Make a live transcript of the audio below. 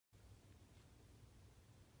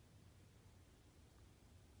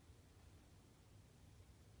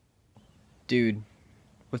Dude,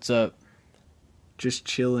 what's up? Just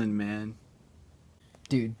chillin', man.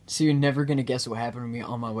 Dude, so you're never gonna guess what happened to me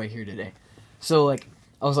on my way here today. So, I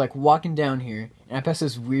was, walking down here, and I passed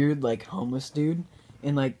this weird, homeless dude,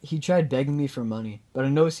 and, he tried begging me for money. But I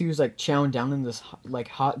noticed he was, chowing down in this,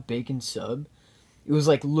 hot bacon sub. It was,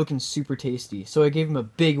 looking super tasty. So I gave him a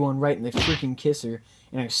big one right in the freaking kisser,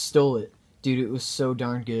 and I stole it. Dude, it was so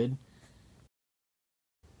darn good.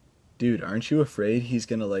 Dude, aren't you afraid he's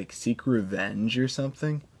gonna, seek revenge or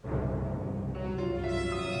something?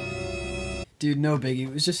 Dude, no biggie.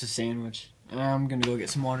 It was just a sandwich. I'm gonna go get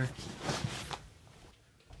some water.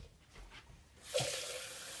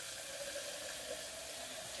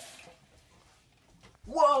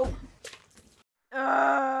 Whoa!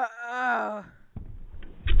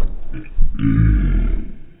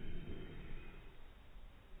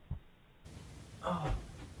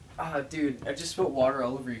 Dude, I just spilled water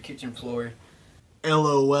all over your kitchen floor.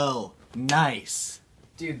 LOL. Nice.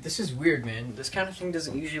 Dude, this is weird, man. This kind of thing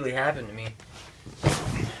doesn't usually happen to me.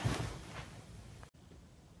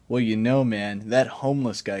 Well, you know, man, that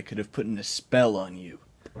homeless guy could have put in a spell on you.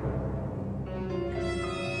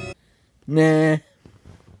 Nah.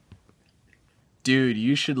 Dude,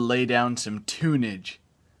 you should lay down some tunage.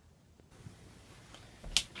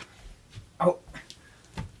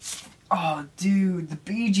 Oh, dude, the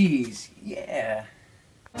Bee Gees. Yeah.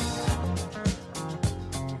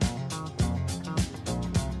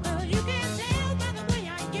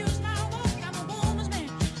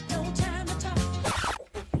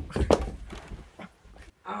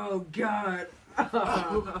 Oh, God.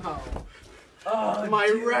 Oh, My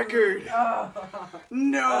dude. record!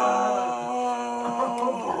 No!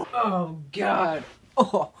 Oh, God.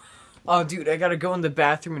 Oh, dude, I gotta go in the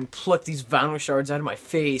bathroom and pluck these vinyl shards out of my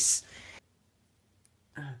face.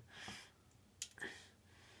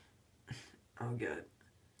 Oh, God.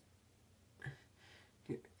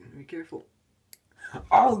 Be careful.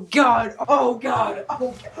 Oh, God! Oh, God!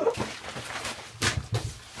 Oh, God!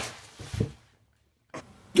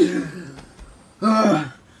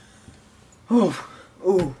 Oh,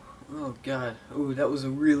 God. Oh, that was a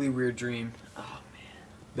really weird dream. Oh, man.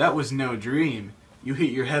 That was no dream. You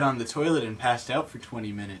hit your head on the toilet and passed out for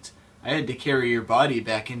 20 minutes. I had to carry your body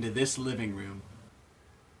back into this living room.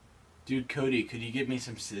 Dude, Cody, could you get me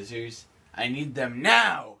some scissors? I need them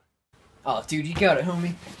now! Oh, dude, you got it,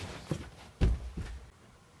 homie.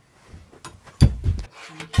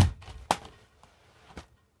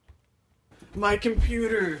 My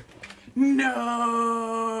computer! No!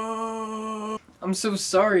 I'm so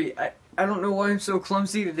sorry. I don't know why I'm so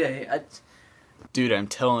clumsy today. Dude, I'm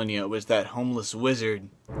telling you, it was that homeless wizard.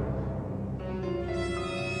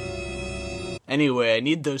 Anyway, I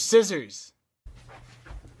need those scissors!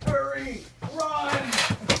 Hurry! Run!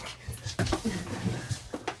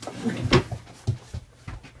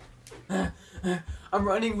 I'm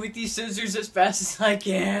running with these scissors as fast as I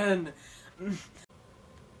can.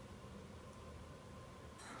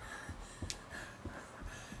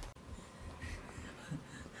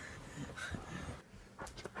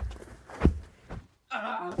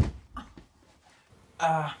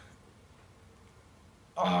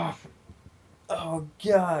 Oh,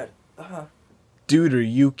 God. Dude, are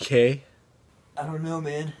you okay? I don't know,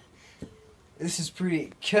 man. This is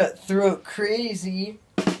pretty cutthroat crazy.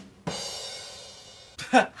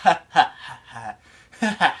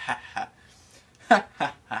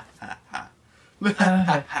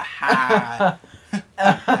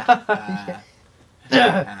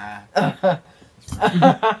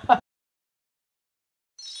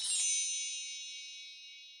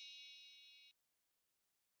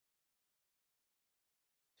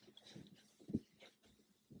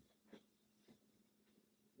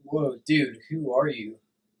 Whoa, dude, who are you?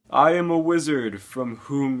 I am a wizard from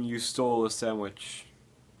whom you stole a sandwich.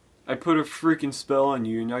 I put a freaking spell on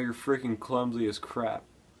you and now you're freaking clumsy as crap.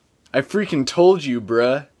 I freaking told you,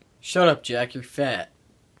 bruh. Shut up, Jack, you're fat.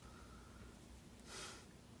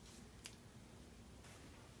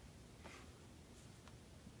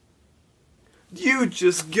 You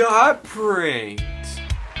just got pranked!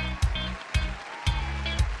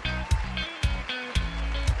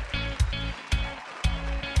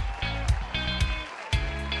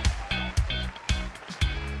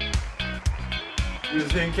 There's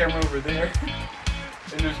a hand camera over there,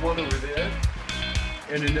 and there's one over there,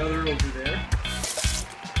 and another over there,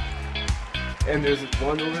 And there's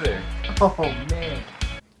one over there. Oh, man.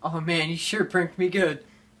 Oh, man, you sure pranked me good.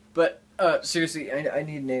 But, seriously, I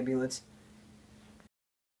need an ambulance.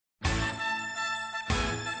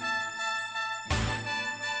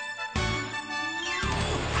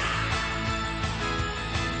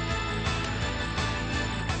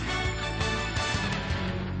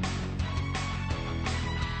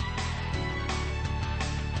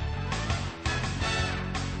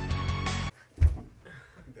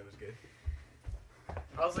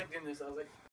 I was like doing this. I was like.